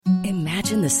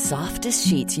Imagine the softest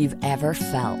sheets you've ever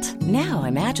felt. Now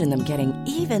imagine them getting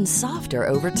even softer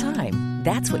over time.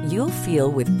 That's what you'll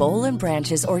feel with Boll &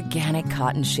 Branch's organic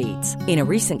cotton sheets. In a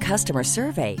recent customer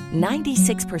survey,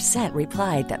 96%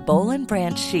 replied that Boll &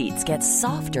 Branch sheets get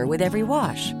softer with every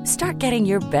wash. Start getting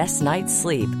your best night's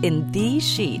sleep in these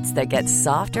sheets that get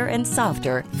softer and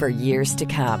softer for years to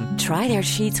come. Try their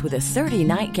sheets with a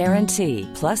 30-night guarantee.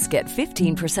 Plus, get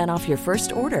 15% off your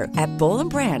first order at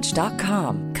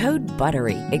bollandbranch.com. Code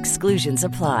BUTTERY. Exclusions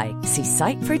apply. See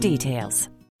site for details.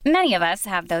 Many of us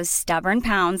have those stubborn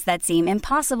pounds that seem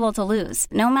impossible to lose,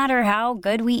 no matter how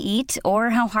good we eat or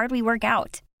how hard we work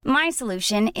out. My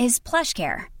solution is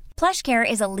PlushCare. PlushCare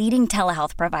is a leading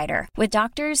telehealth provider with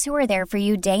doctors who are there for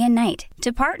you day and night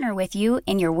to partner with you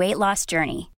in your weight loss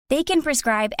journey. They can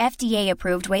prescribe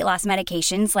FDA-approved weight loss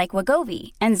medications like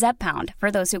Wegovy and Zepbound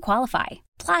for those who qualify.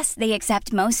 Plus, they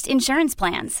accept most insurance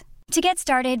plans. To get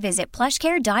started, visit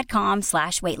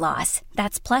plushcare.com/weightloss.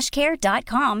 That's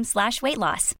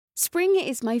plushcare.com/weightloss. Spring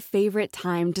is my favorite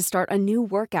time to start a new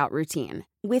workout routine.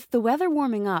 With the weather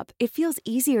warming up, it feels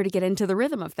easier to get into the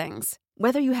rhythm of things.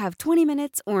 Whether you have 20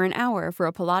 minutes or an hour for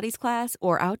a Pilates class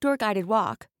or outdoor guided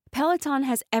walk, Peloton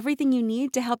has everything you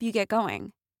need to help you get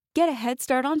going. Get a head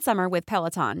start on summer with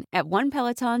Peloton at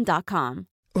onepeloton.com.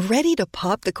 Ready to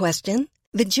pop the question?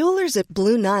 The jewelers at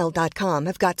BlueNile.com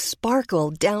have got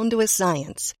sparkle down to a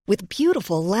science with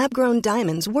beautiful lab-grown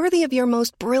diamonds worthy of your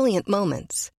most brilliant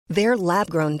moments. Their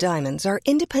lab-grown diamonds are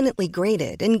independently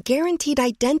graded and guaranteed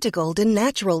identical to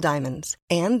natural diamonds,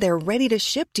 and they're ready to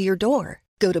ship to your door.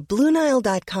 Go to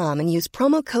BlueNile.com and use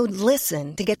promo code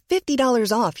LISTEN to get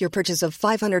 $50 off your purchase of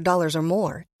 $500 or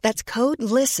more. That's code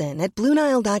LISTEN at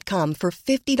BlueNile.com for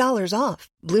 $50 off.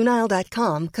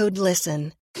 BlueNile.com, code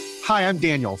LISTEN. Hi, I'm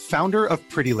Daniel, founder of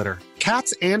Pretty Litter.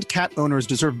 Cats and cat owners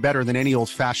deserve better than any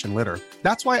old-fashioned litter.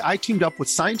 That's why I teamed up with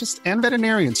scientists and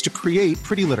veterinarians to create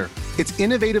Pretty Litter. Its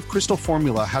innovative crystal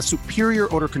formula has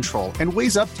superior odor control and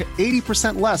weighs up to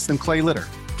 80% less than clay litter.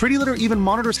 Pretty Litter even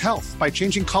monitors health by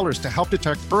changing colors to help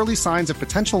detect early signs of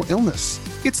potential illness.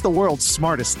 It's the world's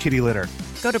smartest kitty litter.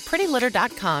 Go to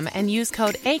prettylitter.com and use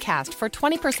code ACAST for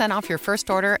 20% off your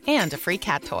first order and a free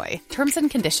cat toy. Terms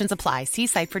and conditions apply. See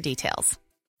site for details.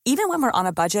 Even when we're on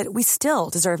a budget, we still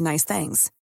deserve nice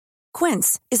things.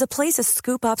 Quince is a place to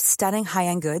scoop up stunning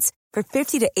high-end goods for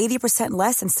 50 to 80%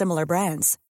 less than similar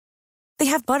brands. They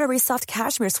have buttery soft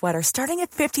cashmere sweaters starting at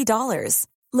 $50,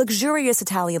 luxurious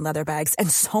Italian leather bags,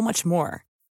 and so much more.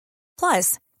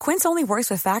 Plus, Quince only works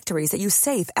with factories that use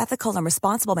safe, ethical, and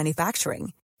responsible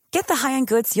manufacturing. Get the high-end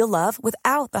goods you'll love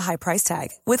without the high price tag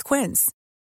with Quince.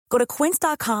 Go to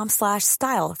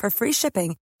quince.com/style for free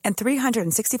shipping and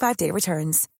 365-day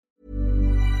returns.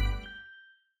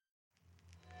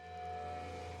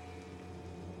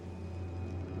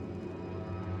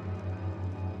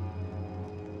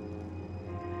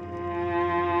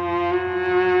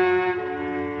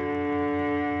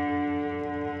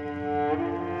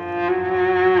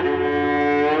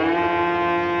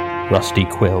 Rusty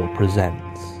Quill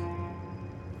presents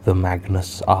The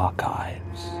Magnus Archives.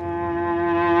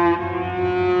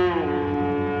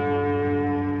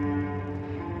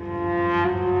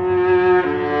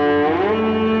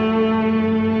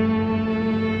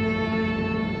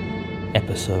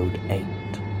 Episode 8,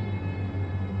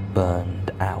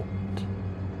 Burned Out.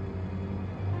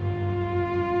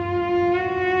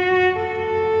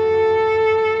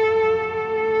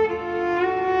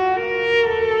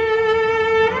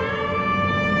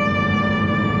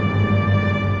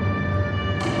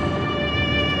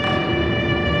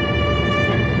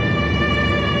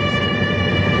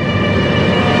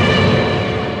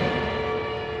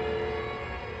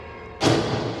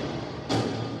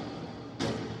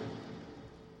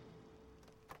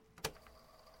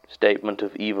 Statement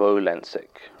of Ivo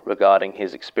Lensick regarding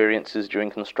his experiences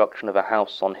during construction of a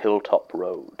house on Hilltop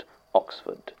Road,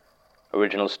 Oxford.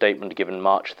 Original statement given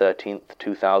March 13th,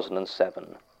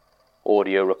 2007.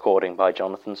 Audio recording by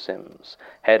Jonathan Sims,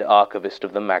 head archivist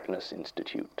of the Magnus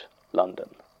Institute, London.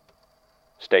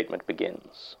 Statement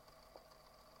begins.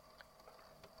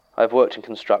 I've worked in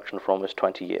construction for almost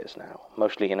 20 years now,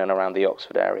 mostly in and around the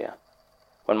Oxford area.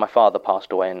 When my father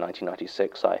passed away in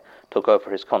 1996, I took over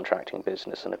his contracting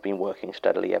business and have been working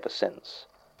steadily ever since.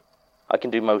 I can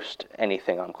do most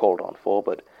anything I'm called on for,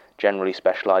 but generally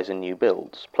specialize in new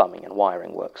builds, plumbing and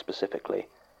wiring work specifically.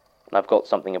 And I've got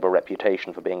something of a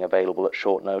reputation for being available at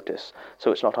short notice,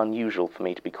 so it's not unusual for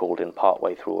me to be called in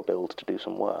partway through a build to do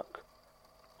some work.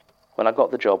 When I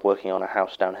got the job working on a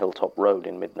house down Hilltop Road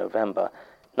in mid-November,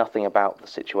 nothing about the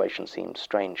situation seemed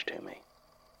strange to me.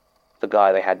 The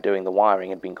guy they had doing the wiring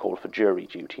had been called for jury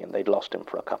duty, and they'd lost him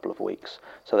for a couple of weeks,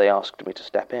 so they asked me to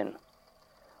step in.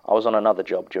 I was on another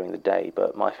job during the day,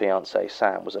 but my fiancée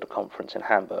Sam was at a conference in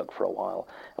Hamburg for a while,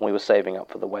 and we were saving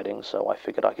up for the wedding, so I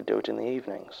figured I could do it in the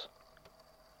evenings.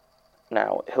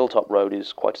 Now, Hilltop Road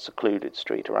is quite a secluded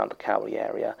street around the Cowley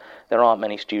area. There aren't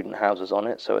many student houses on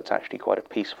it, so it's actually quite a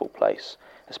peaceful place,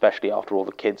 especially after all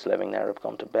the kids living there have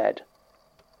gone to bed.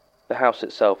 The house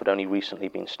itself had only recently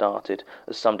been started,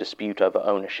 as some dispute over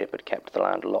ownership had kept the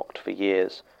land locked for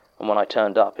years, and when I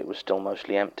turned up it was still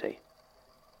mostly empty.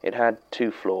 It had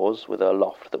 2 floors, with a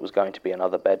loft that was going to be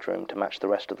another bedroom to match the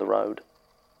rest of the road.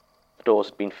 The doors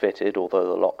had been fitted, although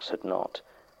the locks had not,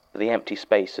 but the empty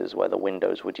spaces where the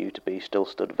windows were due to be still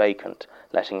stood vacant,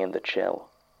 letting in the chill.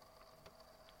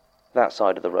 That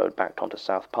side of the road backed onto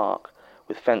South Park,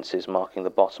 with fences marking the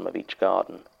bottom of each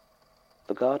garden.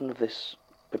 The garden of this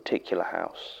particular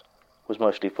house was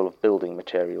mostly full of building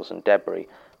materials and debris,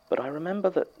 but I remember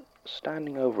that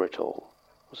standing over it all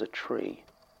was a tree.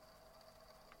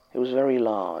 It was very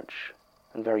large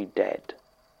and very dead,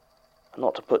 and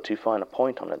not to put too fine a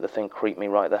point on it, the thing creeped me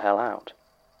right the hell out.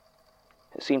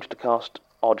 It seemed to cast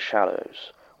odd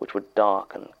shadows, which were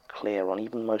dark and clear on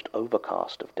even the most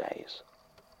overcast of days.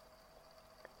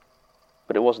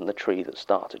 But it wasn't the tree that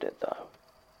started it, though.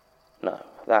 No,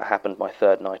 that happened my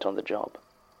 3rd night on the job.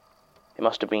 It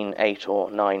must have been 8 or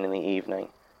 9 in the evening,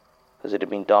 as it had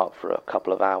been dark for a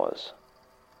couple of hours.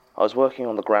 I was working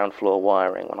on the ground floor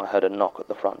wiring when I heard a knock at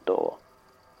the front door.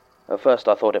 At first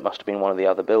I thought it must have been one of the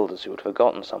other builders who had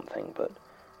forgotten something, but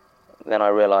then I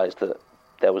realized that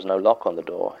there was no lock on the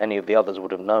door. Any of the others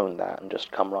would have known that and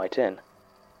just come right in.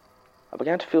 I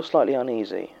began to feel slightly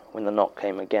uneasy when the knock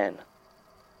came again.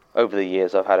 Over the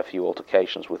years I've had a few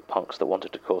altercations with punks that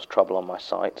wanted to cause trouble on my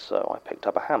site, so I picked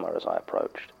up a hammer as I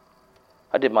approached.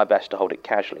 I did my best to hold it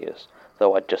casually, as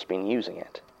though I'd just been using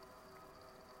it.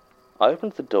 I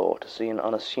opened the door to see an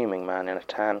unassuming man in a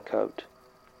tan coat.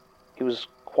 He was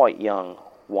quite young,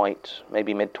 white,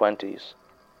 maybe mid-20s,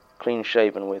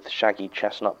 clean-shaven with shaggy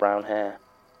chestnut brown hair.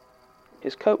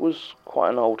 His coat was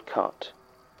quite an old cut.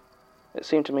 It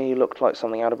seemed to me he looked like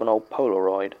something out of an old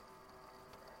Polaroid.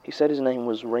 He said his name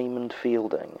was Raymond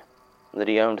Fielding, and that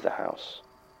he owned the house.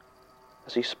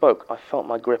 As he spoke, I felt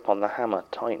my grip on the hammer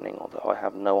tightening, although I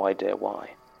have no idea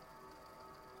why.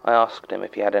 I asked him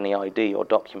if he had any ID or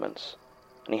documents,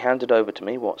 and he handed over to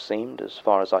me what seemed, as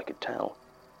far as I could tell,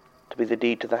 to be the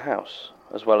deed to the house,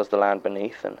 as well as the land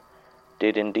beneath, and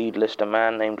did indeed list a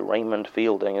man named Raymond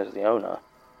Fielding as the owner.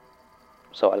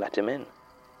 So I let him in.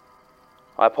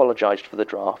 I apologized for the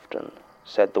draft and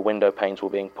said the window panes were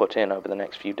being put in over the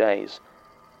next few days,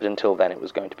 but until then it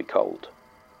was going to be cold.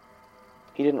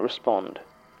 He didn't respond,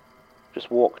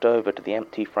 just walked over to the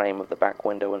empty frame of the back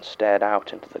window and stared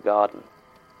out into the garden.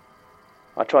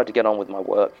 I tried to get on with my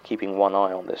work, keeping one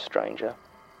eye on this stranger.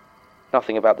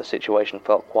 Nothing about the situation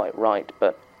felt quite right,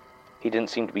 but he didn't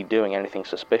seem to be doing anything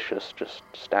suspicious, just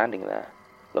standing there,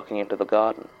 looking into the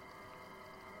garden.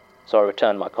 So I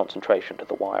returned my concentration to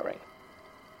the wiring.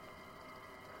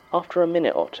 After a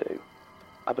minute or two,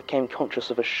 I became conscious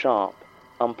of a sharp,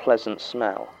 unpleasant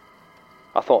smell.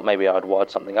 I thought maybe I'd wired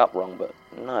something up wrong, but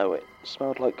no, it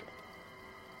smelled like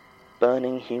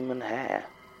burning human hair.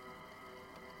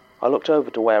 I looked over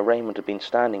to where Raymond had been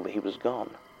standing, but he was gone.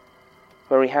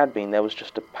 Where he had been, there was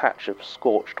just a patch of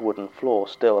scorched wooden floor,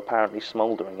 still apparently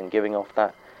smouldering and giving off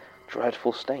that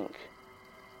dreadful stink.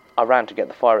 I ran to get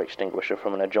the fire extinguisher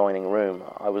from an adjoining room.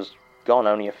 I was gone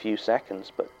only a few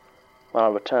seconds, but when I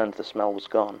returned, the smell was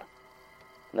gone.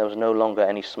 And there was no longer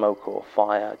any smoke or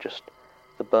fire, just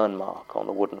the burn mark on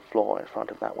the wooden floor in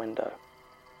front of that window.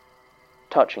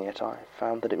 Touching it, I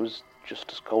found that it was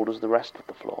just as cold as the rest of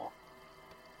the floor.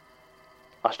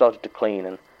 I started to clean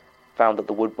and found that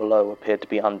the wood below appeared to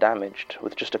be undamaged,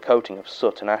 with just a coating of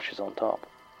soot and ashes on top.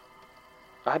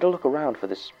 I had to look around for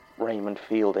this Raymond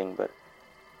Fielding, but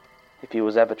if he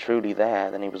was ever truly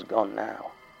there, then he was gone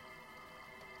now.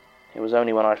 It was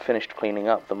only when I'd finished cleaning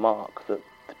up the mark that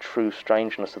the true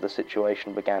strangeness of the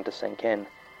situation began to sink in,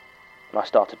 and I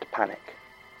started to panic.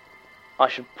 I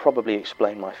should probably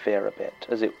explain my fear a bit,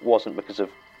 as it wasn't because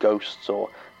of ghosts or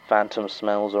phantom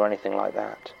smells or anything like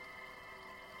that.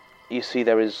 You see,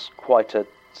 there is quite a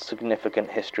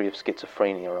significant history of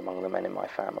schizophrenia among the men in my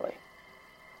family.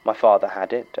 My father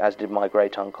had it, as did my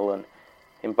great-uncle, and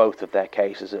in both of their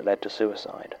cases it led to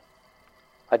suicide.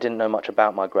 I didn't know much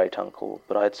about my great-uncle,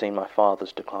 but I had seen my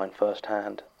father's decline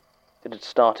firsthand. It had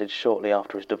started shortly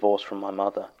after his divorce from my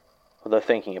mother, although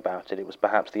thinking about it, it was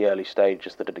perhaps the early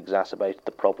stages that had exacerbated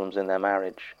the problems in their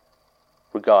marriage.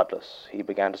 Regardless, he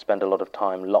began to spend a lot of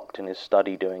time locked in his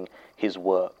study doing his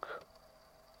work,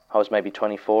 I was maybe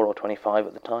 24 or 25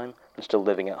 at the time, and still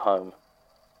living at home.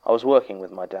 I was working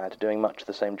with my dad, doing much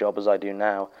the same job as I do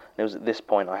now, and it was at this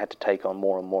point I had to take on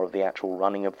more and more of the actual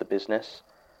running of the business,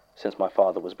 since my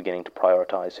father was beginning to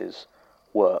prioritize his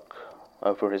work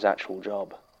over his actual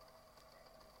job.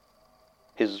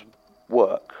 His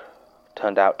work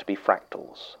turned out to be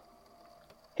fractals.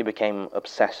 He became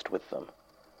obsessed with them,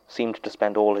 seemed to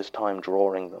spend all his time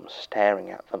drawing them, staring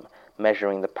at them,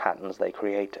 measuring the patterns they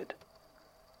created.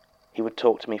 He would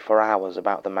talk to me for hours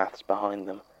about the maths behind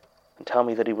them, and tell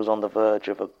me that he was on the verge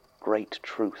of a great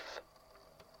truth.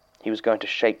 He was going to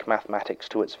shake mathematics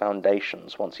to its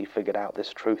foundations once he figured out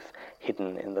this truth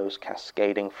hidden in those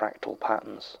cascading fractal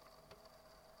patterns.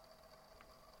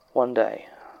 One day,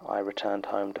 I returned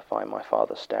home to find my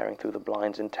father staring through the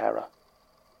blinds in terror.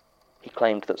 He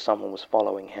claimed that someone was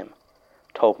following him,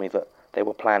 told me that they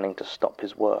were planning to stop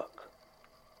his work.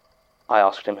 I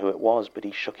asked him who it was, but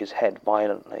he shook his head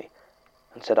violently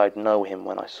and said I'd know him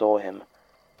when I saw him,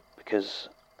 because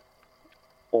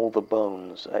all the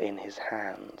bones are in his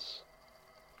hands.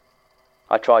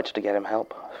 I tried to get him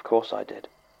help, of course I did,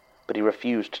 but he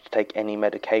refused to take any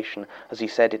medication, as he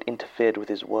said it interfered with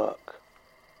his work.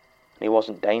 And he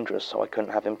wasn't dangerous, so I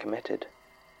couldn't have him committed.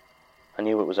 I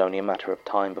knew it was only a matter of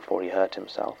time before he hurt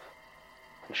himself,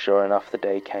 and sure enough the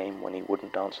day came when he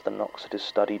wouldn't answer the knocks at his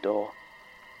study door.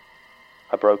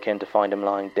 I broke in to find him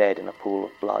lying dead in a pool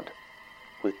of blood,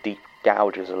 with deep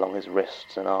gouges along his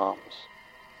wrists and arms.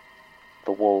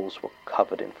 The walls were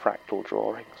covered in fractal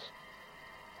drawings.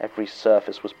 Every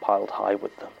surface was piled high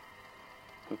with them,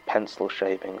 and pencil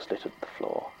shavings littered the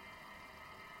floor.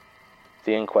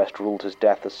 The inquest ruled his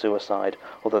death as suicide,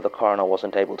 although the coroner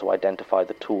wasn't able to identify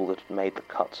the tool that had made the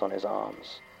cuts on his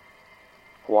arms.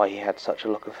 Why he had such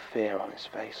a look of fear on his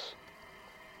face.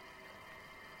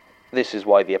 This is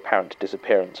why the apparent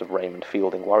disappearance of Raymond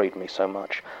Fielding worried me so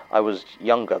much. I was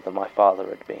younger than my father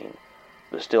had been,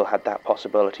 but still had that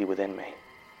possibility within me.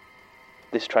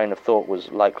 This train of thought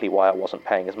was likely why I wasn't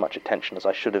paying as much attention as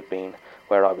I should have been,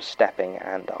 where I was stepping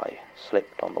and I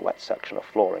slipped on the wet section of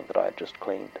flooring that I had just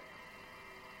cleaned.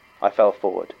 I fell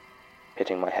forward,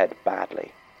 hitting my head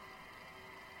badly.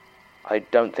 I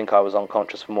don't think I was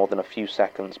unconscious for more than a few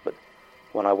seconds, but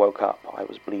when I woke up, I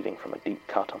was bleeding from a deep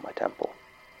cut on my temple.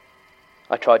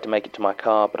 I tried to make it to my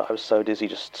car, but I was so dizzy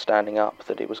just standing up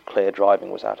that it was clear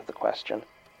driving was out of the question.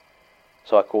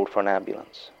 So I called for an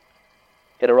ambulance.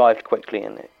 It arrived quickly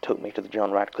and it took me to the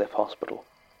John Radcliffe Hospital.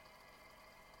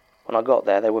 When I got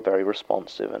there, they were very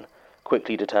responsive and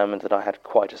quickly determined that I had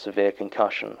quite a severe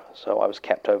concussion, so I was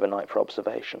kept overnight for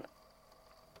observation.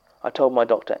 I told my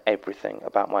doctor everything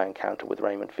about my encounter with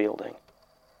Raymond Fielding.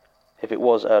 If it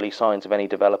was early signs of any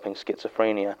developing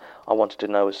schizophrenia, I wanted to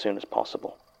know as soon as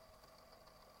possible.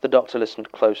 The doctor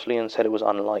listened closely and said it was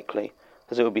unlikely,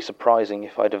 as it would be surprising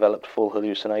if I developed full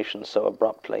hallucinations so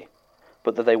abruptly,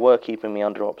 but that they were keeping me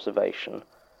under observation.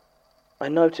 I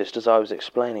noticed as I was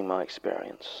explaining my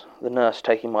experience, the nurse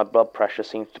taking my blood pressure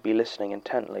seemed to be listening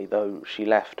intently, though she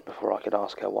left before I could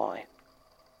ask her why.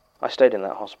 I stayed in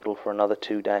that hospital for another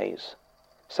 2 days.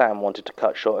 Sam wanted to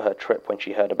cut short her trip when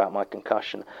she heard about my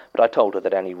concussion, but I told her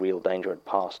that any real danger had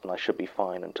passed and I should be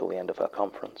fine until the end of her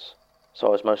conference. So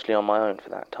I was mostly on my own for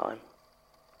that time.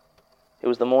 It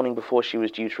was the morning before she was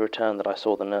due to return that I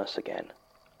saw the nurse again.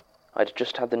 I'd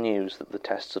just had the news that the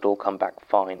tests had all come back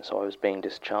fine, so I was being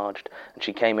discharged, and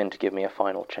she came in to give me a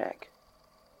final check.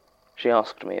 She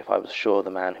asked me if I was sure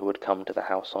the man who had come to the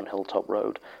house on Hilltop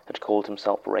Road had called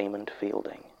himself Raymond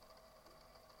Fielding.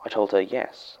 I told her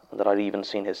yes, and that I'd even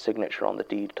seen his signature on the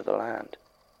deed to the land,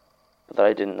 but that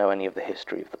I didn't know any of the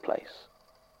history of the place.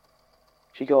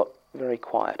 She got very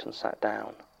quiet and sat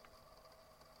down.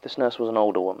 This nurse was an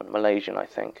older woman, Malaysian, I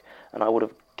think, and I would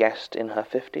have guessed in her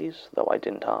 50s, though I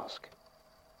didn't ask.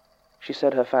 She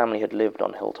said her family had lived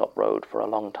on Hilltop Road for a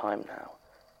long time now,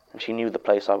 and she knew the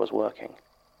place I was working.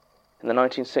 In the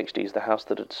 1960s, the house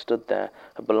that had stood there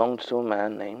had belonged to a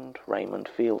man named Raymond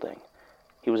Fielding.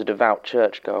 He was a devout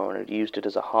churchgoer and had used it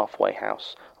as a halfway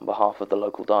house on behalf of the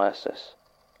local diocese,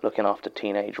 looking after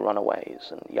teenage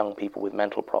runaways and young people with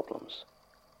mental problems.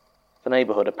 The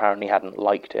neighborhood apparently hadn't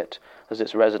liked it, as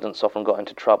its residents often got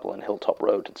into trouble and Hilltop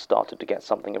Road had started to get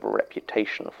something of a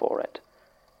reputation for it.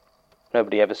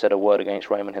 Nobody ever said a word against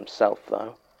Raymond himself,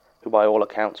 though, who by all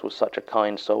accounts was such a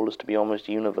kind soul as to be almost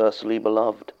universally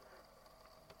beloved.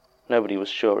 Nobody was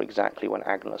sure exactly when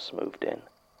Agnes moved in.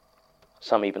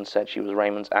 Some even said she was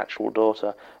Raymond's actual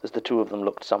daughter, as the two of them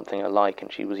looked something alike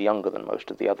and she was younger than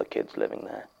most of the other kids living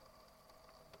there.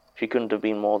 She couldn't have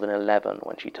been more than 11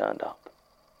 when she turned up,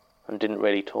 and didn't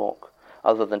really talk,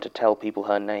 other than to tell people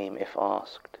her name if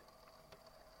asked.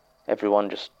 Everyone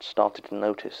just started to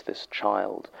notice this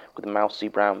child with mousy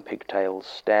brown pigtails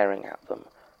staring at them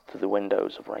through the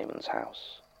windows of Raymond's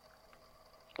house.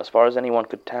 As far as anyone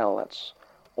could tell, that's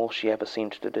all she ever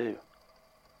seemed to do.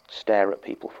 Stare at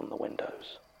people from the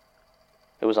windows.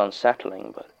 It was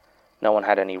unsettling, but no one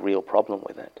had any real problem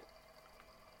with it.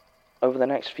 Over the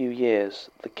next few years,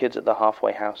 the kids at the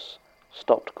halfway house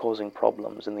stopped causing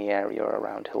problems in the area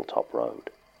around Hilltop Road.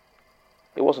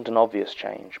 It wasn't an obvious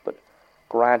change, but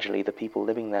gradually the people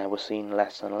living there were seen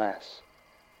less and less.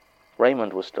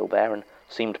 Raymond was still there and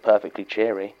seemed perfectly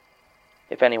cheery.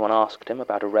 If anyone asked him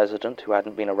about a resident who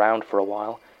hadn't been around for a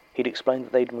while, he'd explain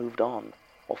that they'd moved on,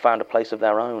 or found a place of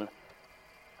their own,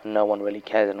 and no one really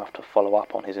cared enough to follow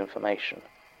up on his information.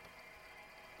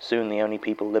 Soon the only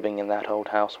people living in that old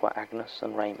house were Agnes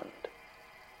and Raymond.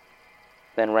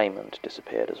 Then Raymond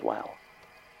disappeared as well.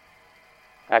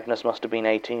 Agnes must have been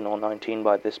 18 or 19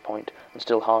 by this point, and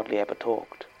still hardly ever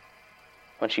talked.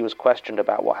 When she was questioned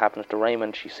about what happened to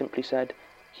Raymond, she simply said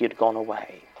he had gone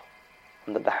away,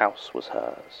 and that the house was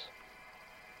hers.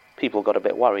 People got a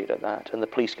bit worried at that, and the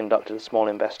police conducted a small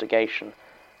investigation,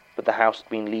 but the house had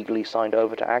been legally signed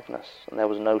over to Agnes, and there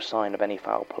was no sign of any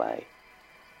foul play.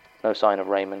 No sign of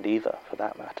Raymond either, for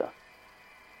that matter.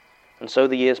 And so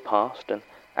the years passed, and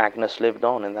Agnes lived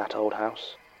on in that old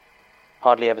house.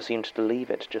 Hardly ever seemed to leave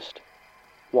it, just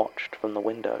watched from the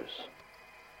windows.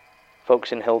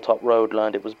 Folks in Hilltop Road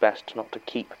learned it was best not to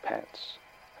keep pets,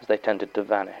 as they tended to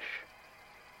vanish.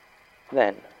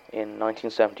 Then, in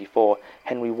 1974,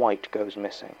 Henry White goes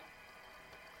missing.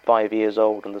 5 years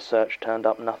old, and the search turned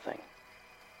up nothing.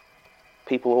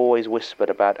 People always whispered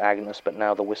about Agnes, but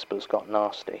now the whispers got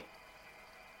nasty.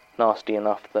 Nasty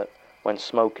enough that when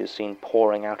smoke is seen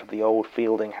pouring out of the old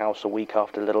Fielding house a week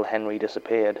after little Henry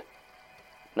disappeared,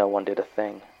 no one did a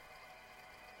thing.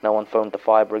 No one phoned the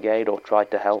fire brigade or tried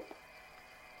to help.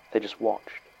 They just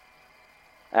watched.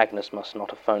 Agnes must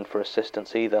not have phoned for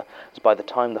assistance either, as by the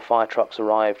time the fire trucks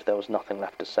arrived, there was nothing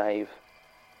left to save.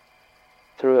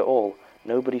 Through it all,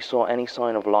 nobody saw any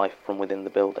sign of life from within the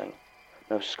building.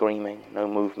 No screaming, no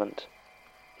movement,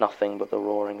 nothing but the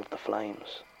roaring of the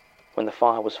flames. When the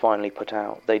fire was finally put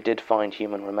out, they did find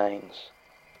human remains.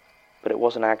 But it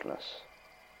wasn't Agnes,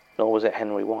 nor was it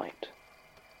Henry White.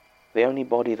 The only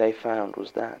body they found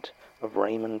was that of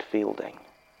Raymond Fielding.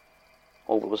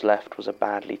 All that was left was a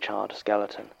badly charred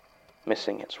skeleton,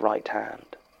 missing its right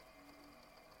hand.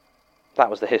 That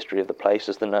was the history of the place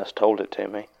as the nurse told it to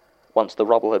me. Once the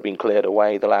rubble had been cleared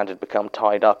away, the land had become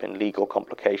tied up in legal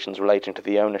complications relating to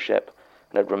the ownership,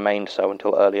 and had remained so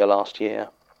until earlier last year.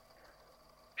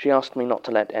 She asked me not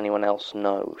to let anyone else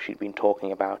know she'd been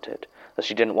talking about it, as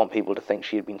she didn't want people to think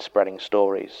she had been spreading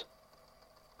stories.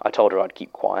 I told her I'd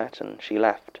keep quiet, and she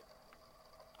left.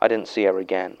 I didn't see her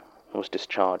again, and was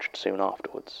discharged soon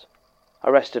afterwards. I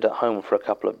rested at home for a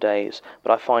couple of days,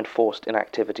 but I find forced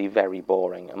inactivity very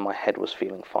boring, and my head was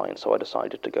feeling fine, so I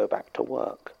decided to go back to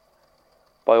work.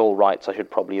 By all rights, I should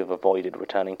probably have avoided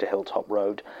returning to Hilltop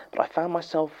Road, but I found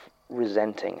myself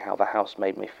resenting how the house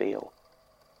made me feel.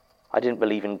 I didn't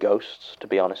believe in ghosts, to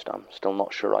be honest. I'm still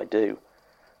not sure I do,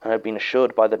 and had been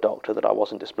assured by the doctor that I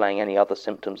wasn't displaying any other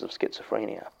symptoms of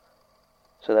schizophrenia.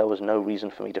 So there was no reason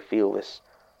for me to feel this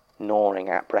gnawing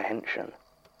apprehension.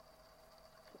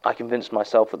 I convinced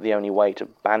myself that the only way to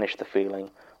banish the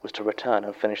feeling was to return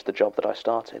and finish the job that I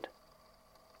started.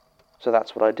 So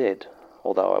that's what I did,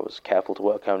 although I was careful to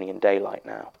work only in daylight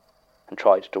now, and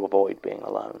tried to avoid being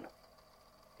alone.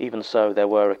 Even so, there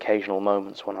were occasional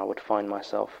moments when I would find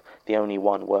myself the only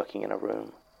one working in a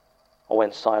room, or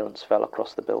when silence fell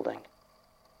across the building.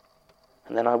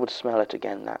 And then I would smell it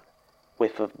again, that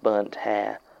whiff of burnt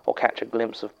hair, or catch a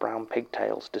glimpse of brown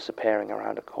pigtails disappearing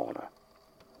around a corner.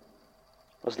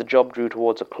 As the job drew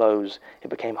towards a close, it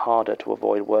became harder to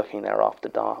avoid working there after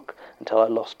dark, until I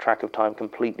lost track of time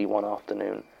completely one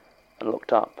afternoon, and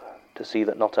looked up to see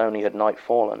that not only had night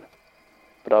fallen,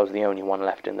 but I was the only one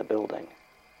left in the building.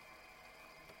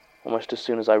 Almost as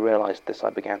soon as I realized this,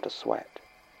 I began to sweat.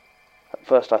 At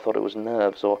first I thought it was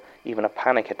nerves, or even a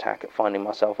panic attack at finding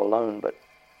myself alone, but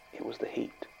it was the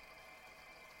heat.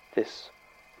 This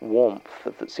warmth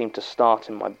that seemed to start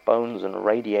in my bones and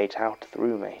radiate out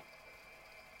through me.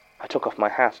 I took off my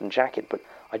hat and jacket, but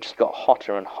I just got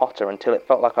hotter and hotter until it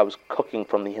felt like I was cooking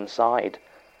from the inside.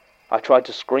 I tried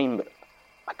to scream, but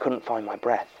I couldn't find my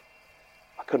breath.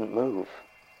 I couldn't move.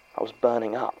 I was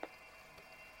burning up.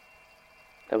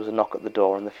 There was a knock at the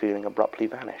door, and the feeling abruptly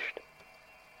vanished.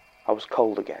 I was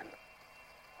cold again,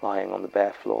 lying on the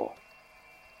bare floor.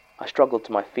 I struggled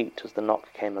to my feet as the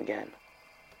knock came again.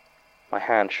 My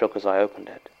hand shook as I opened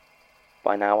it.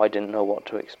 By now I didn't know what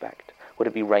to expect, Would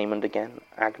it be Raymond again,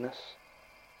 Agnes,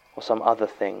 or some other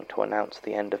thing to announce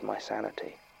the end of my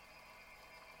sanity?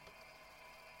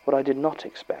 What I did not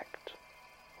expect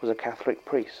was a Catholic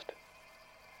priest.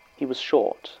 He was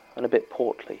short and a bit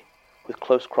portly, with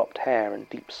close-cropped hair and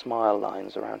deep smile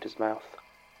lines around his mouth.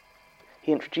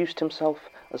 He introduced himself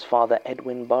as Father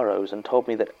Edwin Burrows and told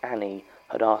me that Annie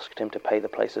had asked him to pay the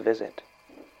place a visit.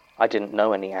 I didn't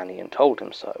know any Annie and told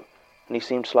him so, and he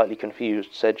seemed slightly confused,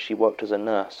 said she worked as a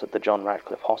nurse at the John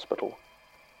Radcliffe Hospital.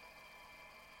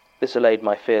 This allayed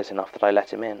my fears enough that I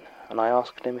let him in, and I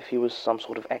asked him if he was some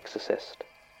sort of exorcist.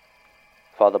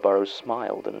 Father Burrows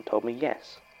smiled and told me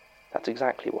yes, that's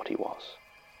exactly what he was.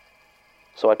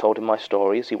 So I told him my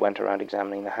story as he went around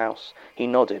examining the house. He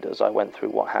nodded as I went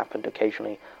through what happened,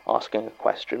 occasionally asking a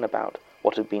question about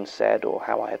what had been said or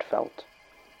how I had felt.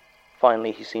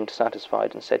 Finally, he seemed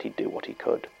satisfied and said he'd do what he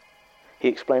could. He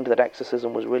explained that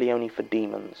exorcism was really only for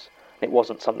demons, and it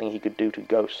wasn't something he could do to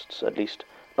ghosts, at least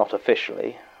not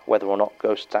officially. Whether or not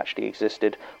ghosts actually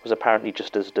existed was apparently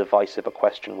just as divisive a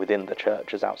question within the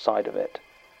church as outside of it.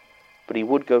 But he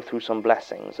would go through some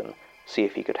blessings and see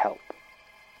if he could help.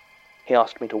 He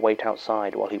asked me to wait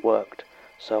outside while he worked,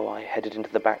 so I headed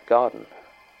into the back garden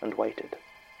and waited.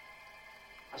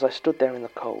 As I stood there in the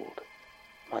cold,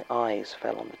 my eyes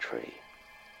fell on the tree.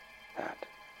 That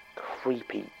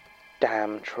creepy,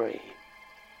 damn tree.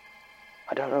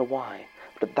 I don't know why,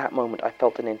 but at that moment I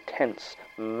felt an intense,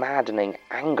 maddening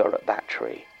anger at that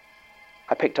tree.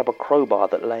 I picked up a crowbar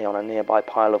that lay on a nearby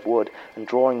pile of wood, and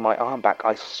drawing my arm back,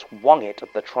 I swung it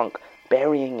at the trunk,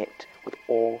 burying it with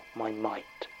all my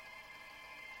might.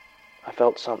 I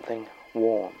felt something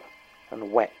warm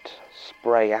and wet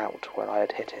spray out where I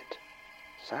had hit it.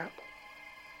 Sap?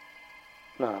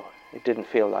 No, it didn't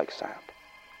feel like sap.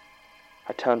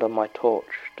 I turned on my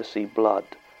torch to see blood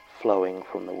flowing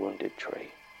from the wounded tree.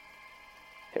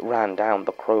 It ran down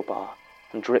the crowbar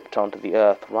and dripped onto the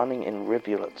earth, running in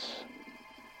rivulets.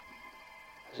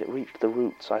 As it reached the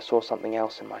roots, I saw something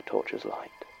else in my torch's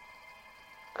light.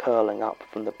 Curling up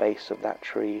from the base of that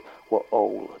tree were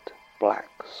old, black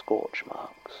scorch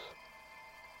marks.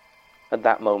 At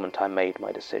that moment I made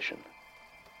my decision.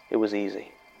 It was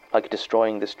easy. Like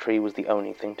destroying this tree was the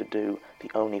only thing to do,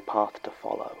 the only path to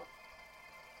follow.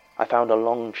 I found a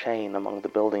long chain among the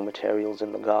building materials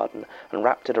in the garden and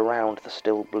wrapped it around the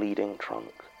still bleeding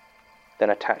trunk, then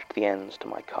attached the ends to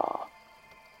my car.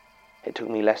 It took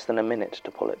me less than a minute to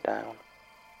pull it down,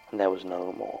 and there was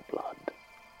no more blood.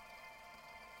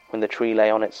 When the tree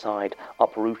lay on its side,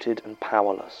 uprooted and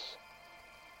powerless,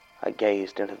 I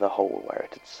gazed into the hole where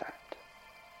it had sat,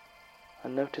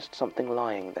 and noticed something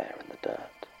lying there in the dirt.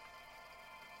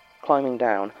 Climbing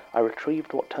down, I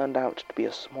retrieved what turned out to be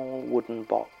a small wooden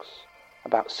box,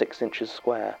 about 6 inches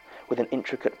square, with an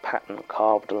intricate pattern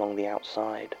carved along the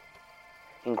outside.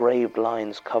 Engraved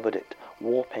lines covered it,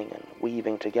 warping and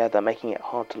weaving together, making it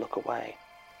hard to look away.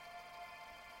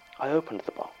 I opened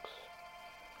the box,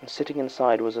 and sitting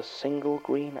inside was a single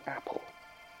green apple.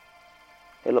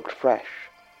 It looked fresh,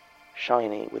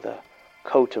 shiny, with a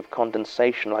coat of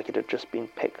condensation like it had just been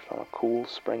picked on a cool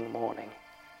spring morning.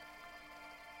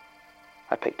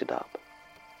 I picked it up.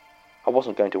 I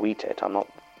wasn't going to eat it, I'm not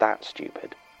that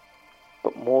stupid.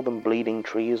 But more than bleeding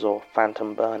trees or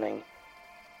phantom burning,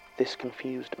 this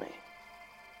confused me.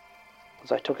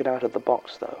 As I took it out of the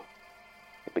box, though,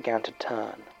 it began to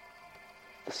turn.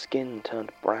 The skin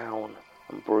turned brown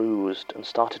and bruised and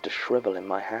started to shrivel in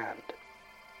my hand.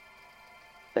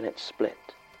 Then it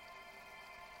split,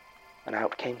 and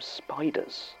out came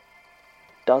spiders.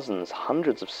 Dozens,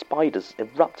 hundreds of spiders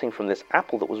erupting from this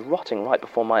apple that was rotting right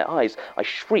before my eyes. I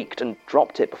shrieked and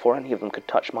dropped it before any of them could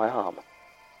touch my arm.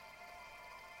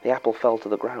 The apple fell to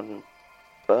the ground and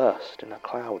burst in a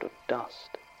cloud of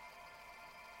dust.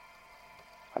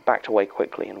 I backed away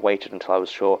quickly and waited until I was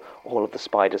sure all of the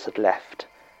spiders had left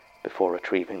before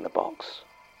retrieving the box.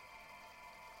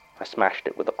 I smashed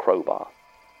it with a crowbar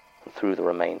and threw the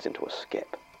remains into a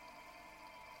skip.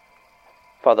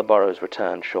 Father Burrows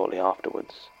returned shortly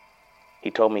afterwards. He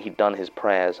told me he'd done his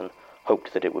prayers and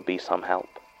hoped that it would be some help.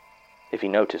 If he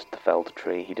noticed the felled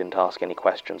tree, he didn't ask any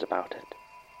questions about it.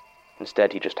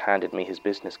 Instead, he just handed me his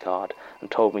business card and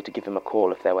told me to give him a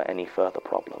call if there were any further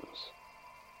problems.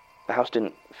 The house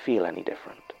didn't feel any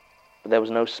different, but there was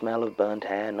no smell of burnt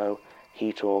hair, no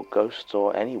heat or ghosts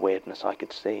or any weirdness I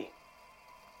could see.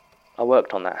 I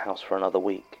worked on that house for another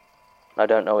week. I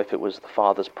don't know if it was the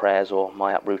father's prayers or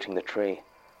my uprooting the tree,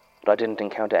 but I didn't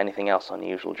encounter anything else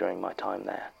unusual during my time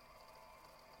there.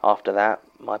 After that,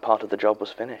 my part of the job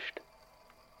was finished.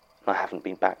 I haven't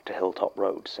been back to Hilltop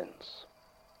Road since.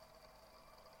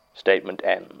 Statement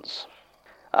ends.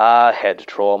 Head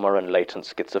trauma and latent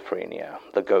schizophrenia,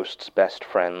 the ghost's best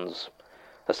friends.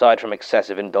 Aside from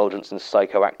excessive indulgence in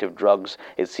psychoactive drugs,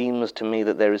 it seems to me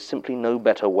that there is simply no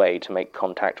better way to make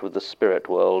contact with the spirit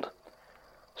world.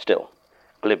 Still,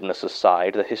 glibness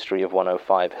aside, the history of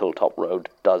 105 Hilltop Road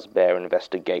does bear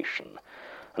investigation,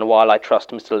 and while I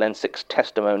trust Mr. Lensick's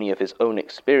testimony of his own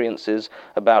experiences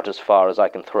about as far as I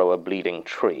can throw a bleeding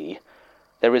tree,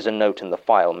 there is a note in the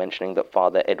file mentioning that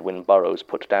Father Edwin Burrows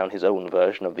put down his own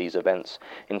version of these events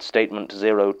in Statement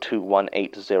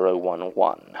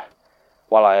 02180111.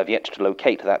 While I have yet to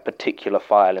locate that particular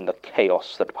file in the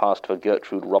chaos that passed for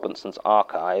Gertrude Robinson's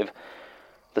archive,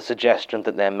 the suggestion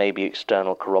that there may be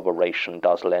external corroboration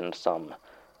does lend some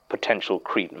potential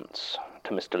credence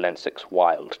to Mr. Lensick's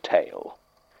wild tale.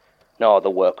 No other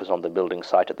workers on the building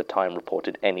site at the time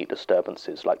reported any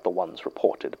disturbances like the ones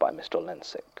reported by Mr.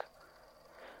 Lensick.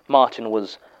 Martin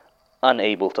was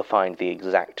unable to find the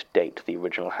exact date the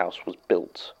original house was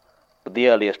built, but the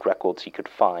earliest records he could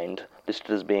find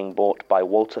listed as being bought by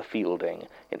Walter Fielding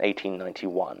in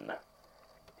 1891.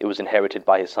 It was inherited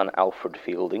by his son Alfred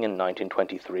Fielding in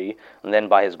 1923, and then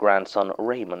by his grandson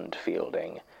Raymond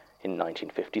Fielding in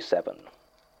 1957.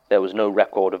 There was no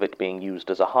record of it being used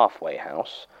as a halfway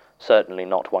house, certainly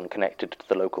not one connected to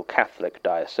the local Catholic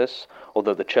diocese,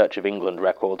 although the Church of England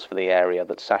records for the area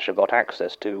that Sasha got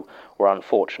access to were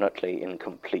unfortunately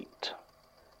incomplete.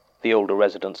 The older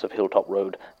residents of Hilltop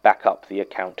Road back up the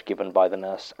account given by the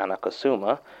nurse Anna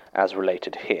Kasuma, as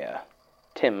related here.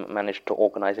 Tim managed to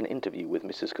organize an interview with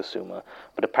Mrs. Kasuma,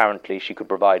 but apparently she could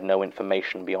provide no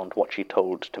information beyond what she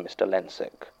told to Mr.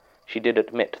 Lensick. She did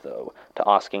admit, though, to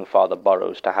asking Father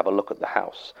Burrows to have a look at the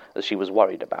house, as she was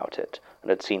worried about it, and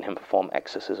had seen him perform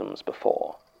exorcisms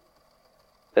before.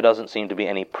 There doesn't seem to be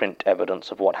any print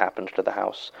evidence of what happened to the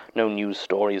house, no news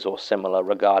stories or similar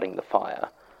regarding the fire,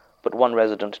 but one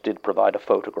resident did provide a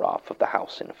photograph of the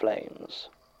house in flames.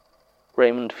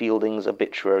 Raymond Fielding's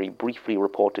obituary briefly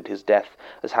reported his death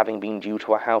as having been due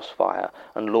to a house fire,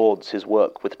 and lauds his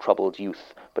work with troubled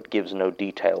youth, but gives no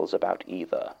details about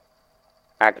either.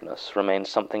 Agnes remains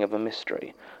something of a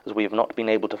mystery, as we have not been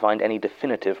able to find any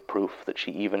definitive proof that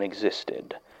she even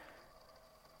existed.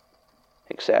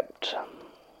 Except,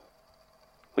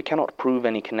 we cannot prove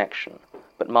any connection,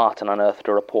 but Martin unearthed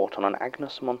a report on an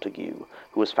Agnes Montague,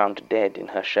 who was found dead in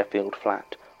her Sheffield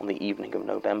flat on the evening of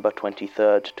November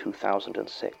 23rd,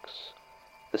 2006,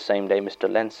 the same day Mr.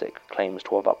 Lensick claims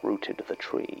to have uprooted the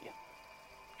tree.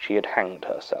 She had hanged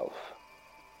herself.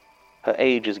 Her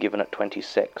age is given at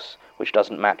 26, which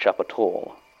doesn't match up at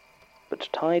all, but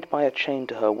tied by a chain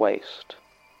to her waist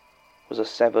was a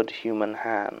severed human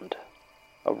hand,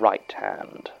 a right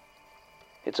hand.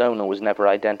 Its owner was never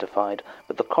identified,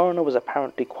 but the coroner was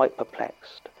apparently quite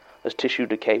perplexed, as tissue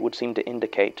decay would seem to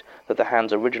indicate that the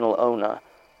hand's original owner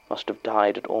must have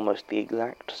died at almost the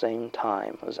exact same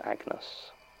time as Agnes.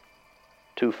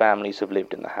 2 families have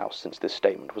lived in the house since this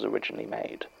statement was originally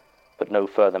made, but no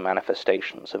further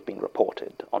manifestations have been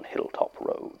reported on Hilltop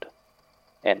Road.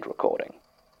 End recording.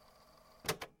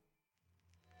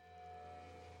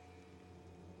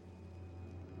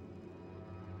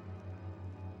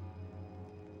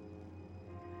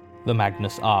 The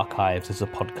Magnus Archives is a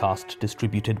podcast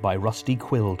distributed by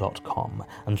rustyquill.com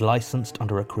and licensed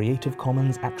under a Creative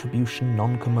Commons Attribution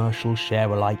Non-Commercial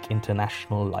Share-alike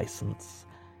International License.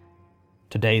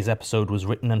 Today's episode was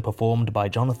written and performed by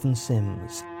Jonathan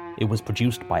Sims. It was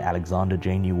produced by Alexander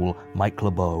J. Newell, Mike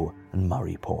LeBeau, and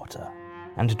Murray Porter,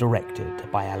 and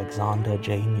directed by Alexander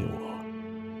J.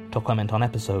 Newell. To comment on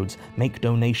episodes, make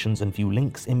donations, and view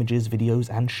links, images, videos,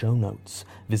 and show notes,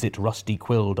 visit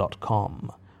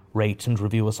rustyquill.com. Rate and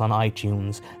review us on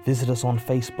iTunes, visit us on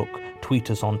Facebook,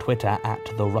 tweet us on Twitter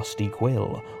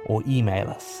 @TheRustyQuill, or email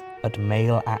us at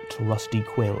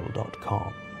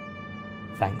mail@rustyquill.com.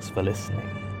 Thanks for listening.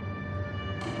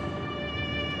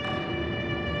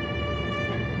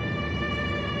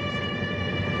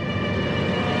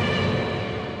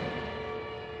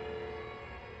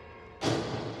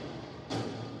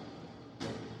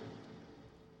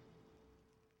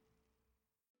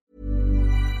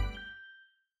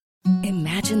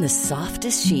 Imagine the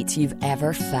softest sheets you've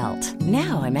ever felt.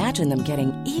 Now imagine them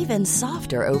getting even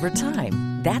softer over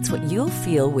time. That's what you'll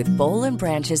feel with Boll &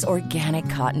 Branch's organic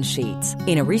cotton sheets.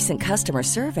 In a recent customer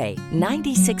survey,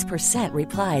 96%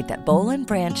 replied that Boll &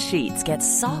 Branch sheets get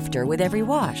softer with every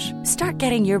wash. Start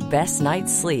getting your best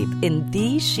night's sleep in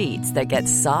these sheets that get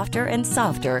softer and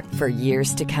softer for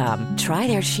years to come. Try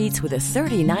their sheets with a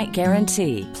 30-night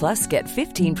guarantee. Plus, get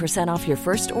 15% off your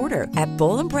first order at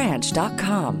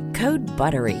bollandbranch.com. Code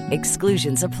BUTTERY.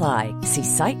 Exclusions apply. See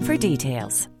site for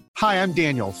details. Hi, I'm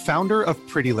Daniel, founder of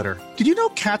Pretty Litter. Did you know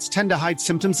cats tend to hide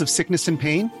symptoms of sickness and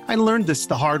pain? I learned this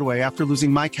the hard way after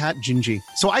losing my cat, Gingy.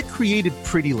 So I created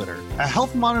Pretty Litter, a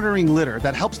health monitoring litter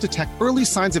that helps detect early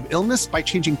signs of illness by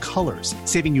changing colors,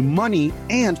 saving you money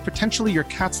and potentially your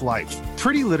cat's life.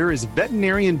 Pretty Litter is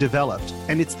veterinarian developed,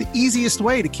 and it's the easiest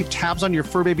way to keep tabs on your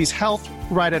fur baby's health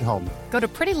right at home. Go to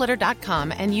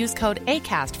prettylitter.com and use code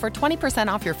ACAST for 20%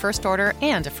 off your first order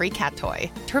and a free cat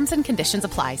toy. Terms and conditions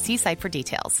apply. See site for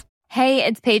details. Hey,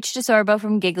 it's Paige DeSorbo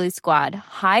from Giggly Squad.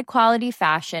 High quality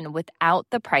fashion without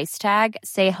the price tag.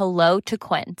 Say hello to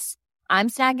Quince. I'm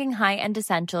snagging high-end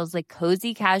essentials like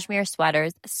cozy cashmere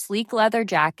sweaters, sleek leather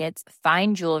jackets,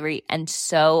 fine jewelry, and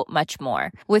so much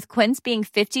more. With Quince being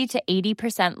 50 to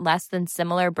 80% less than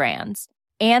similar brands.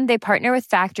 And they partner with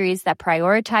factories that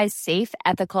prioritize safe,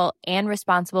 ethical, and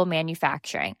responsible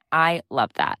manufacturing. I love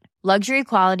that. Luxury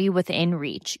quality within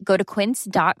reach. Go to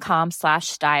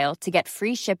quince.com/style to get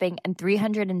free shipping and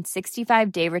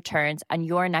 365-day returns on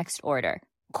your next order.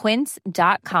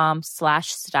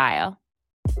 Quince.com/style.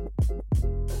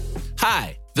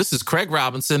 Hi, this is Craig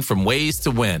Robinson from Ways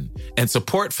to Win, and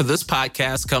support for this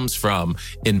podcast comes from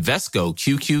Invesco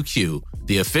QQQ,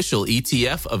 the official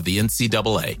ETF of the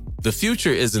NCAA. The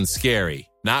future isn't scary.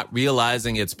 Not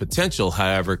realizing its potential,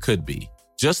 however, could be.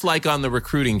 Just like on the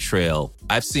recruiting trail,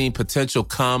 I've seen potential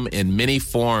come in many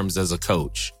forms as a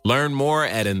coach. Learn more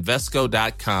at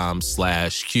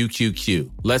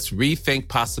Invesco.com/QQQ. Let's rethink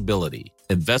possibility.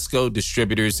 Invesco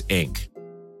Distributors, Inc.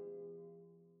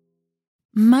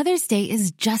 Mother's Day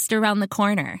is just around the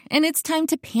corner, and it's time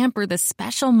to pamper the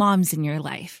special moms in your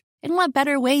life. And what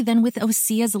better way than with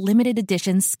Osea's limited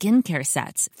edition skincare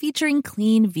sets, featuring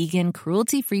clean, vegan,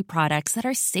 cruelty-free products that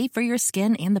are safe for your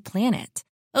skin and the planet.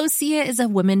 Osea is a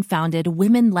women-founded,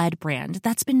 women-led brand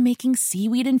that's been making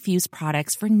seaweed-infused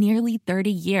products for nearly 30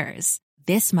 years.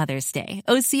 This Mother's Day,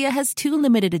 Osea has 2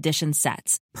 limited edition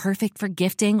sets, perfect for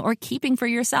gifting or keeping for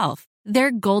yourself.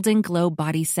 Their Golden Glow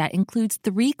body set includes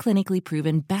 3 clinically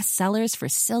proven bestsellers for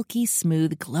silky,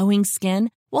 smooth, glowing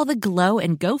skin, while the Glow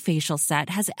and Go facial set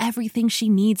has everything she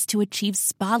needs to achieve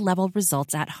spa-level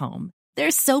results at home.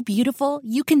 They're so beautiful,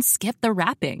 you can skip the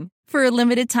wrapping. For a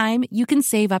limited time, you can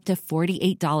save up to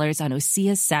 $48 on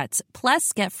Osea sets,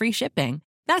 plus get free shipping.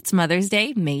 That's Mother's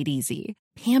Day made easy.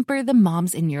 Pamper the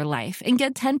moms in your life and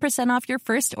get 10% off your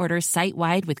first order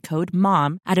site-wide with code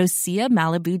MOM at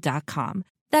OseaMalibu.com.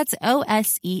 That's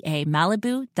OSEA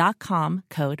Malibu.com,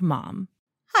 code MOM.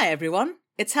 Hi everyone,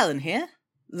 it's Helen here,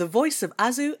 the voice of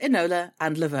Azu, Enola,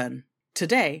 and Laverne.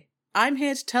 Today, I'm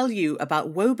here to tell you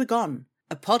about Woe Begone,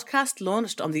 a podcast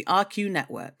launched on the RQ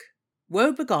network.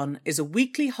 Woe Begone is a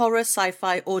weekly horror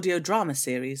sci-fi audio drama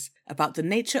series about the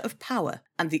nature of power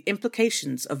and the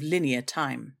implications of linear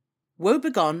time. Woe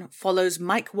Begone follows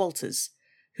Mike Walters,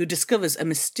 who discovers a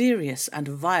mysterious and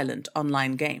violent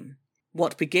online game.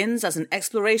 What begins as an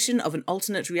exploration of an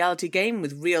alternate reality game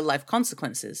with real-life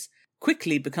consequences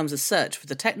quickly becomes a search for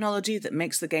the technology that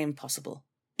makes the game possible.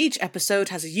 Each episode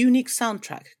has a unique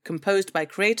soundtrack composed by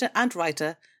creator and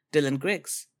writer Dylan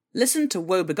Griggs. Listen to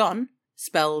Woe Begone,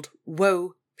 spelled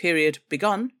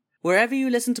Woe.Begone, wherever you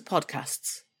listen to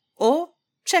podcasts. Or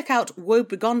check out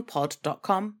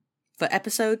woebegonepod.com for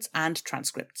episodes and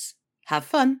transcripts. Have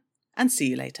fun, and see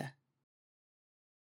you later.